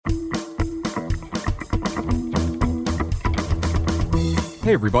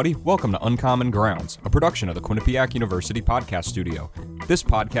Hey everybody, welcome to Uncommon Grounds, a production of the Quinnipiac University Podcast Studio. This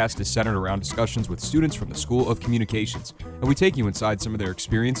podcast is centered around discussions with students from the School of Communications, and we take you inside some of their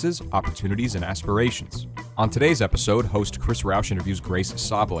experiences, opportunities, and aspirations. On today's episode, host Chris Roush interviews Grace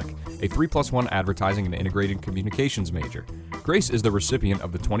Sablik, a 3+1 advertising and integrated communications major. Grace is the recipient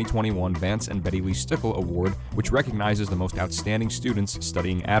of the 2021 Vance and Betty Lee Stickle Award, which recognizes the most outstanding students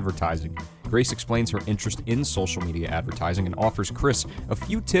studying advertising. Grace explains her interest in social media advertising and offers Chris a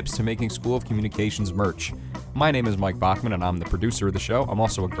few tips to making School of Communications merch. My name is Mike Bachman, and I'm the producer of the show. I'm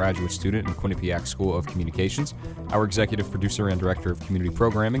also a graduate student in Quinnipiac School of Communications. Our executive producer and director of community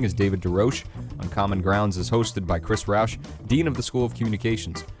programming is David DeRoche. Uncommon Grounds is hosted by Chris Roush, Dean of the School of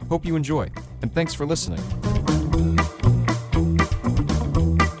Communications. Hope you enjoy, and thanks for listening.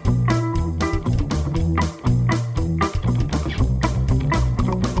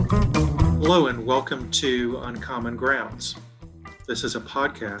 Hello and welcome to Uncommon Grounds. This is a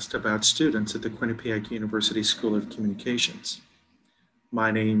podcast about students at the Quinnipiac University School of Communications.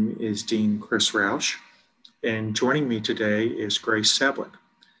 My name is Dean Chris Roush, and joining me today is Grace Sablik.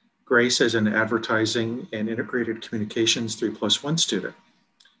 Grace is an advertising and integrated communications 3+1 student,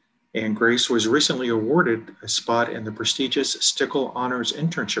 and Grace was recently awarded a spot in the prestigious Stickle Honors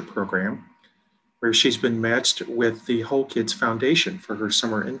Internship Program, where she's been matched with the Whole Kids Foundation for her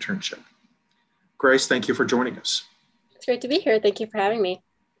summer internship. Grace, thank you for joining us. It's great to be here. Thank you for having me.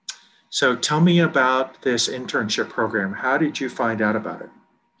 So tell me about this internship program. How did you find out about it?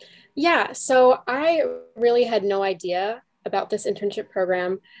 Yeah, so I really had no idea about this internship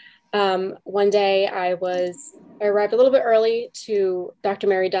program. One day I arrived a little bit early to Dr.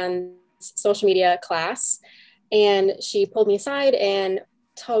 Mary Dunn's social media class, and she pulled me aside and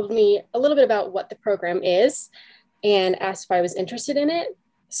told me a little bit about what the program is and asked if I was interested in it.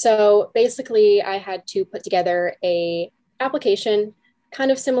 So basically, I had to put together a application,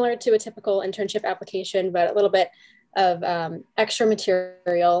 kind of similar to a typical internship application, but a little bit of extra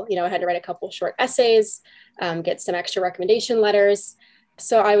material. I had to write a couple short essays, get some extra recommendation letters.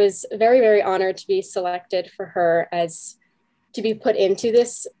 So I was very, very honored to be selected for her to be put into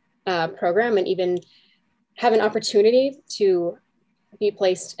this program and even have an opportunity to be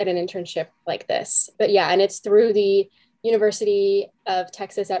placed at an internship like this. But yeah, and it's through the University of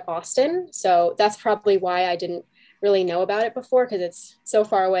Texas at Austin. So that's probably why I didn't really know about it before, because it's so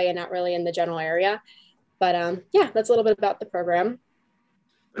far away and not really in the general area. But yeah, that's a little bit about the program.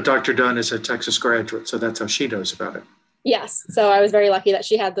 Dr. Dunn is a Texas graduate, so that's how she knows about it. Yes. So I was very lucky that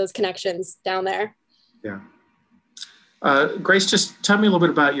she had those connections down there. Yeah. Grace, just tell me a little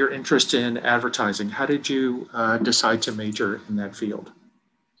bit about your interest in advertising. How did you decide to major in that field?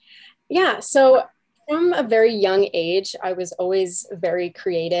 Yeah. So from a very young age, I was always very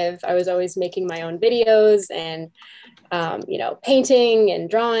creative. I was always making my own videos and, painting and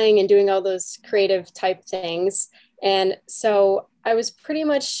drawing and doing all those creative type things. And so I was pretty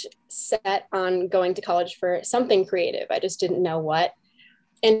much set on going to college for something creative. I just didn't know what.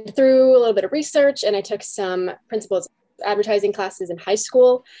 And through a little bit of research, and I took some principles of advertising classes in high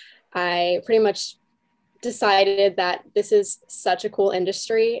school, I pretty much decided that this is such a cool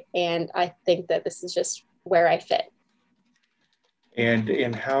industry, and I think that this is just where I fit.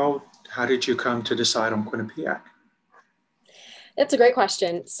 And how did you come to decide on Quinnipiac? That's a great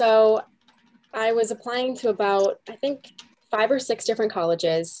question. So I was applying to about, I think, 5 or 6 different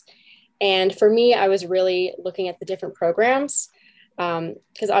colleges. And for me, I was really looking at the different programs,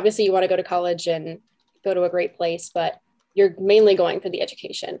 because obviously you want to go to college and go to a great place, but you're mainly going for the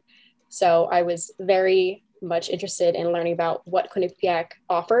education. So I was very much interested in learning about what Quinnipiac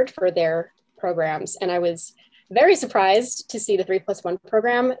offered for their programs. And I was very surprised to see the 3+1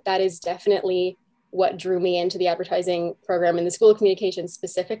 program. That is definitely what drew me into the advertising program in the School of Communications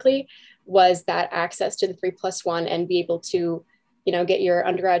specifically, was that access to the 3+1 and be able to, get your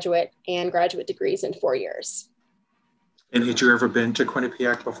undergraduate and graduate degrees in 4 years. And had you ever been to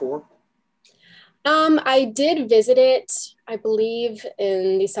Quinnipiac before? I did visit it, I believe,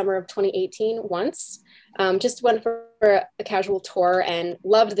 in the summer of 2018 once. Just went for a casual tour and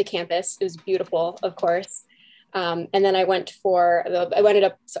loved the campus. It was beautiful, of course. And then I ended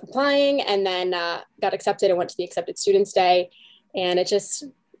up applying and then got accepted and went to the Accepted Students Day. And it just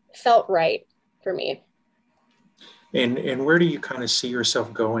felt right for me. And where do you kind of see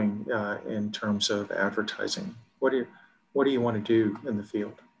yourself going in terms of advertising? What do you want to do in the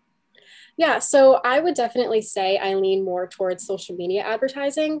field? Yeah, so I would definitely say I lean more towards social media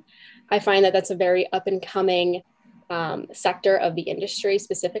advertising. I find that that's a very up and coming sector of the industry,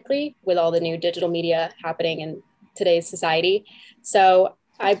 specifically with all the new digital media happening in today's society. So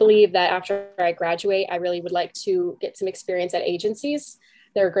I believe that after I graduate, I really would like to get some experience at agencies.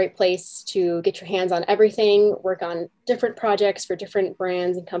 They're a great place to get your hands on everything, work on different projects for different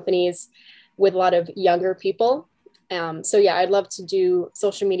brands and companies with a lot of younger people. So yeah, I'd love to do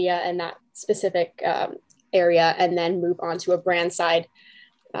social media in that specific area and then move on to a brand side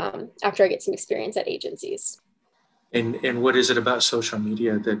after I get some experience at agencies. And what is it about social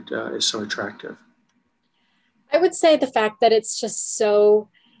media that is so attractive? I would say the fact that it's just so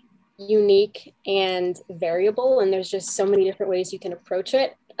unique and variable, and there's just so many different ways you can approach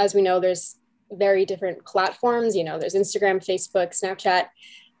it. As we know, there's very different platforms. There's Instagram, Facebook, Snapchat,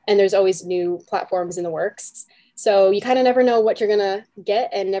 and there's always new platforms in the works. So you kind of never know what you're going to get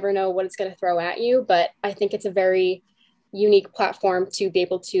and never know what it's going to throw at you. But I think it's a very unique platform to be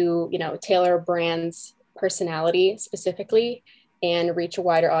able to, tailor a brand's personality specifically and reach a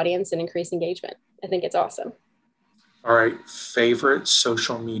wider audience and increase engagement. I think it's awesome. All right. Favorite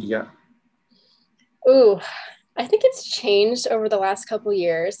social media? Ooh, I think it's changed over the last couple of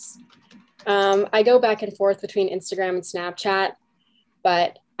years. I go back and forth between Instagram and Snapchat,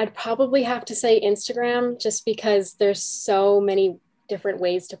 but I'd probably have to say Instagram just because there's so many different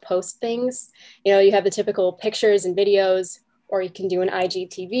ways to post things. You have the typical pictures and videos, or you can do an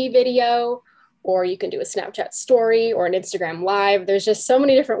IGTV video, or you can do a Snapchat story or an Instagram live. There's just so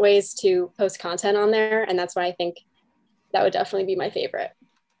many different ways to post content on there. And that's why I think that would definitely be my favorite.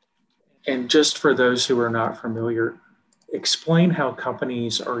 And just for those who are not familiar, explain how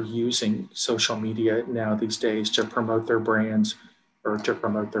companies are using social media now these days to promote their brands or to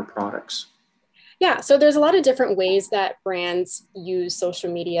promote their products. Yeah, so there's a lot of different ways that brands use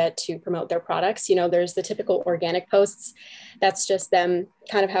social media to promote their products. There's the typical organic posts. That's just them,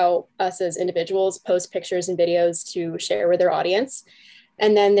 kind of how us as individuals post pictures and videos to share with their audience.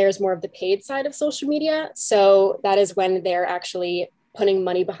 And then there's more of the paid side of social media. So that is when they're actually putting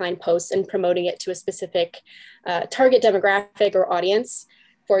money behind posts and promoting it to a specific target demographic or audience.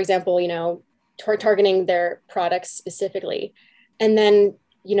 For example, targeting their products specifically. And then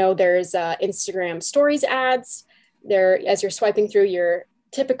there's Instagram stories ads. There, as you're swiping through your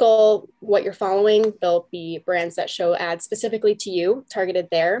typical what you're following, there'll be brands that show ads specifically to you, targeted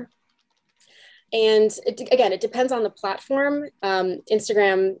there. And it depends on the platform.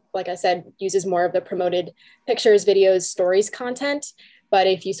 Instagram, like I said, uses more of the promoted pictures, videos, stories content. But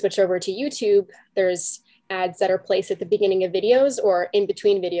if you switch over to YouTube, there's ads that are placed at the beginning of videos or in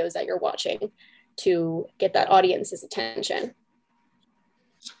between videos that you're watching to get that audience's attention.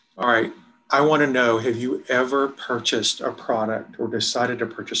 All right. I want to know, have you ever purchased a product or decided to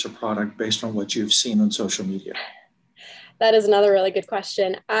purchase a product based on what you've seen on social media? That is another really good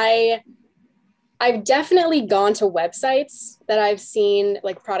question. I've definitely gone to websites that I've seen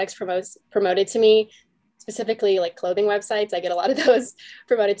like products promoted to me, specifically like clothing websites. I get a lot of those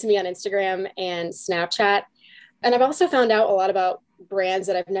promoted to me on Instagram and Snapchat. And I've also found out a lot about brands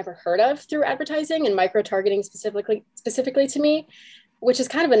that I've never heard of through advertising and micro-targeting specifically to me, which is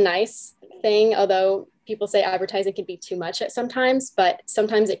kind of a nice thing, although people say advertising can be too much at sometimes, but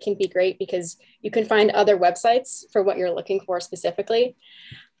sometimes it can be great because you can find other websites for what you're looking for specifically.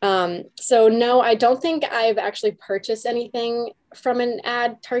 So no, I don't think I've actually purchased anything from an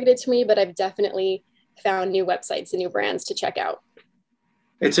ad targeted to me, but I've definitely found new websites and new brands to check out.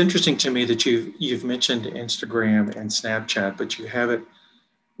 It's interesting to me that you've mentioned Instagram and Snapchat, but you haven't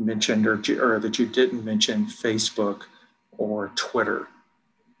mentioned or that you didn't mention Facebook or Twitter.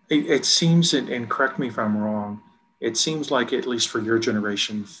 It seems, and correct me if I'm wrong, it seems like, at least for your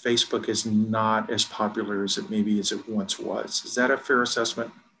generation, Facebook is not as popular as it once was. Is that a fair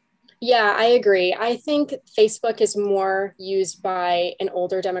assessment? Yeah, I agree. I think Facebook is more used by an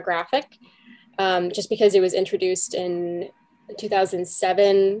older demographic, just because it was introduced in the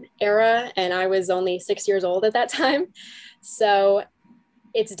 2007 era, and I was only 6 years old at that time. So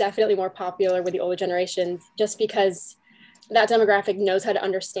it's definitely more popular with the older generations, just because that demographic knows how to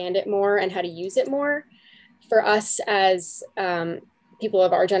understand it more and how to use it more. For us as people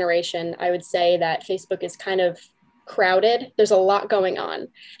of our generation, I would say that Facebook is kind of crowded. There's a lot going on.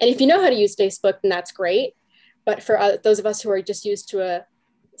 And if you know how to use Facebook, then that's great. But for those of us who are just used to a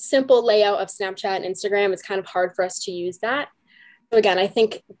simple layout of Snapchat and Instagram, it's kind of hard for us to use that. So again, I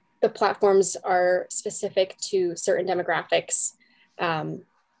think the platforms are specific to certain demographics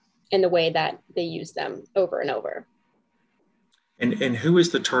in the way that they use them over and over. And who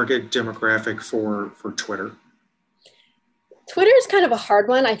is the target demographic for Twitter? Twitter is kind of a hard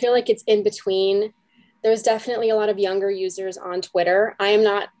one. I feel like it's in between. There's definitely a lot of younger users on Twitter. I am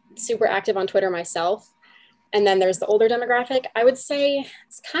not super active on Twitter myself. And then there's the older demographic. I would say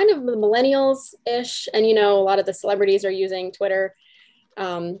it's kind of the millennials-ish. And, a lot of the celebrities are using Twitter.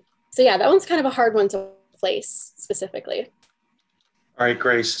 So yeah, that one's kind of a hard one to place specifically. All right,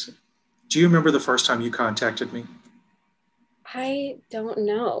 Grace, do you remember the first time you contacted me? I don't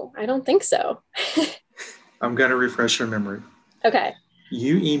know. I don't think so. I'm going to refresh your memory. Okay.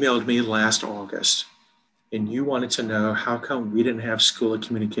 You emailed me last August and you wanted to know how come we didn't have School of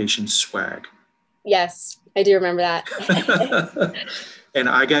Communications swag. Yes, I do remember that. And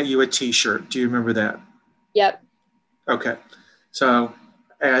I got you a t-shirt. Do you remember that? Yep. Okay. So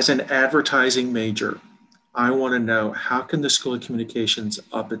as an advertising major, I want to know, how can the School of Communications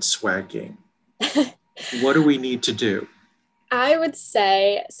up its swag game? What do we need to do? I would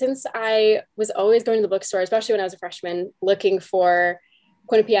say, since I was always going to the bookstore, especially when I was a freshman, looking for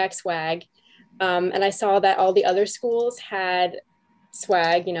Quinnipiac swag, and I saw that all the other schools had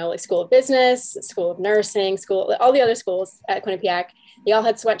swag, like School of Business, School of Nursing, all the other schools at Quinnipiac, they all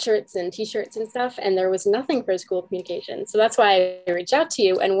had sweatshirts and t-shirts and stuff, and there was nothing for School of Communication. So that's why I reached out to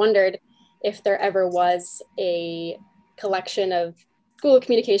you and wondered if there ever was a collection of School of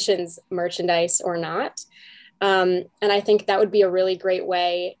Communications merchandise or not. And I think that would be a really great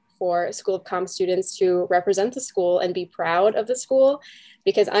way for School of Comm students to represent the school and be proud of the school,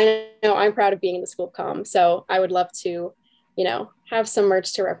 because I know I'm proud of being in the School of Comm. So I would love to, have some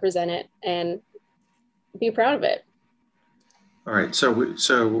merch to represent it and be proud of it. All right. So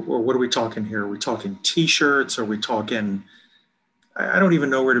what are we talking here? Are we talking t-shirts? Are we talking, I don't even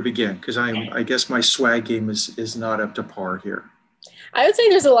know where to begin, because I guess my swag game is not up to par here. I would say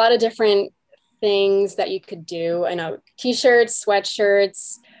there's a lot of different things that you could do. I know t-shirts,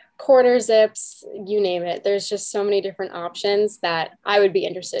 sweatshirts, quarter zips, you name it. There's just so many different options that I would be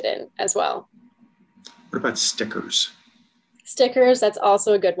interested in as well. What about stickers? Stickers, that's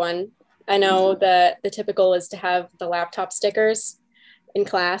also a good one. I know the typical is to have the laptop stickers in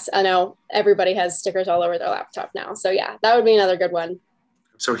class. I know everybody has stickers all over their laptop now. So yeah, that would be another good one.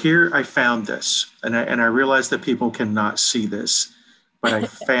 So here I found this, and I realize that people cannot see this, but I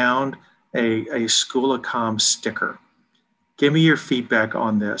found a School of Comm sticker. Give me your feedback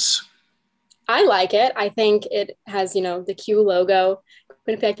on this. I like it. I think it has, the Q logo,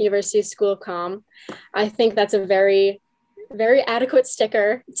 Quinnipiac University School of Comm. I think that's a very, very adequate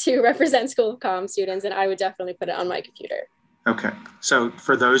sticker to represent School of Comm students, and I would definitely put it on my computer. Okay. So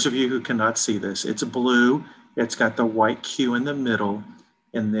for those of you who cannot see this, it's blue. It's got the white Q in the middle,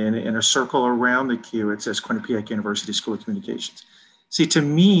 and then in a circle around the Q, it says Quinnipiac University School of Communications. See, to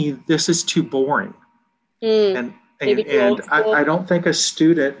me, this is too boring. And I don't think a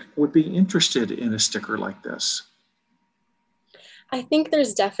student would be interested in a sticker like this. I think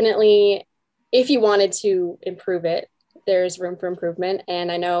there's definitely, if you wanted to improve it, there's room for improvement. And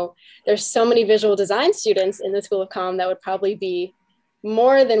I know there's so many visual design students in the School of Comm that would probably be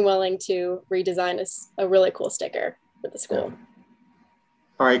more than willing to redesign a really cool sticker for the school. Yeah.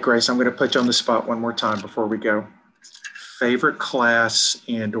 All right, Grace, I'm going to put you on the spot one more time before we go. Favorite class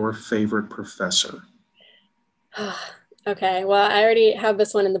and or favorite professor? Okay, well, I already have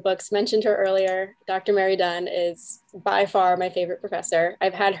this one in the books. Mentioned her earlier. Dr. Mary Dunn is by far my favorite professor.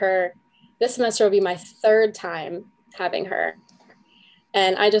 I've had her, this semester will be my third time having her.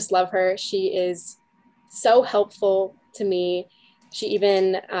 And I just love her. She is so helpful to me. She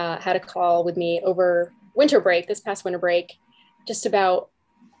even had a call with me over this past winter break, just about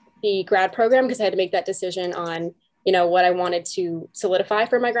the grad program, because I had to make that decision on, what I wanted to solidify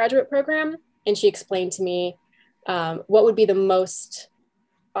for my graduate program. And she explained to me what would be the most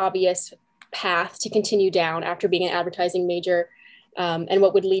obvious path to continue down after being an advertising major, and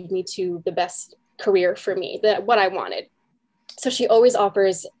what would lead me to the best career for me, what I wanted. So she always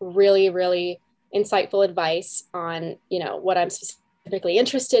offers really, really insightful advice on, what I'm specifically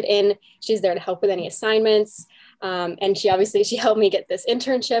interested in. She's there to help with any assignments. And she helped me get this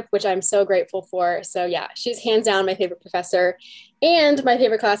internship, which I'm so grateful for. So yeah, she's hands down my favorite professor. And my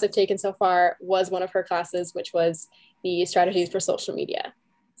favorite class I've taken so far was one of her classes, which was the strategies for social media.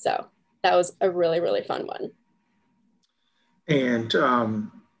 So that was a really, really fun one. And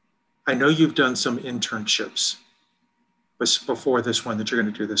I know you've done some internships before this one that you're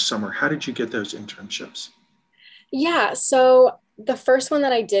going to do this summer. How did you get those internships? Yeah, so the first one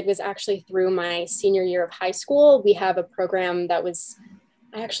that I did was actually through my senior year of high school. We have a program that was,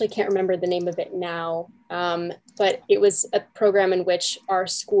 I actually can't remember the name of it now, but it was a program in which our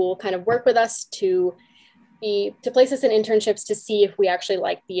school kind of worked with us to place us in internships to see if we actually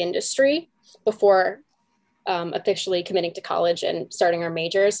liked the industry before officially committing to college and starting our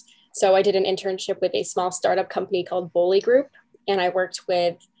majors. So I did an internship with a small startup company called Boley Group, and I worked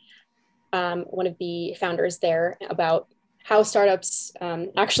with one of the founders there about how startups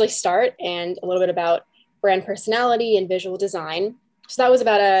actually start and a little bit about brand personality and visual design. So that was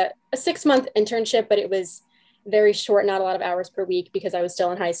about a 6-month internship, but it was very short, not a lot of hours per week because I was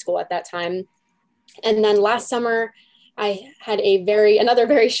still in high school at that time. And then last summer, I had another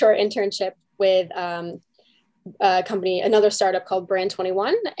very short internship with a company, another startup called Brand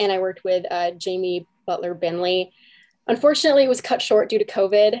 21. And I worked with Jamie Butler Binley. Unfortunately, it was cut short due to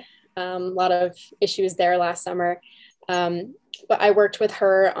COVID. A lot of issues there last summer. But I worked with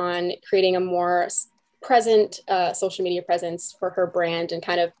her on creating a more present social media presence for her brand and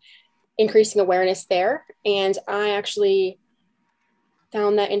kind of increasing awareness there. And I actually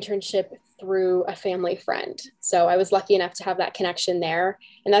found that internship through a family friend. So I was lucky enough to have that connection there.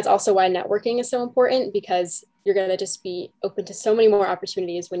 And that's also why networking is so important, because you're going to just be open to so many more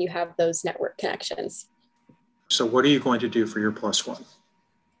opportunities when you have those network connections. So what are you going to do for your +1?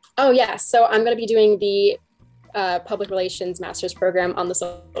 Oh, yeah. So I'm going to be doing the public relations master's program on the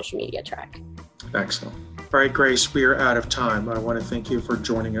social media track. Excellent. All right, Grace, we are out of time. I want to thank you for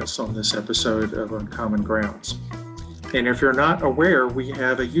joining us on this episode of Uncommon Grounds. And if you're not aware, we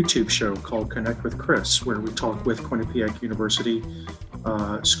have a YouTube show called Connect with Chris, where we talk with Quinnipiac University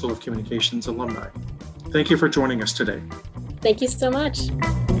School of Communications alumni. Thank you for joining us today. Thank you so much.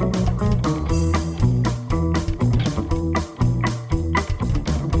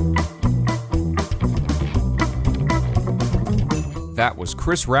 That was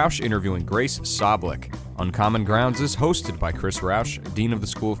Chris Rausch interviewing Grace Soblick. Uncommon Grounds is hosted by Chris Rausch, Dean of the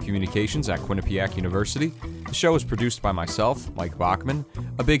School of Communications at Quinnipiac University. The show is produced by myself, Mike Bachman.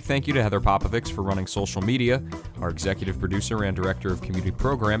 A big thank you to Heather Popovics for running social media. Our executive producer and director of community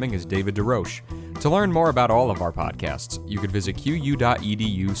programming is David DeRoche. To learn more about all of our podcasts, you could visit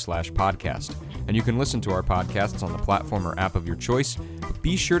qu.edu/podcast. And you can listen to our podcasts on the platform or app of your choice. But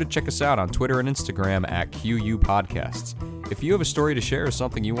be sure to check us out on Twitter and Instagram at QU Podcasts. If you have a story to share or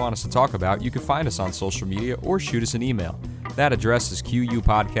something you want us to talk about, you can find us on social media or shoot us an email. That address is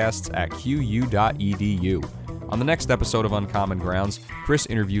qupodcasts@qu.edu. On the next episode of Uncommon Grounds, Chris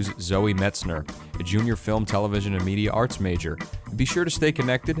interviews Zoe Metzner, a junior film, television, and media arts major. Be sure to stay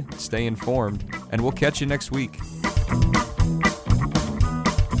connected, stay informed, and we'll catch you next week.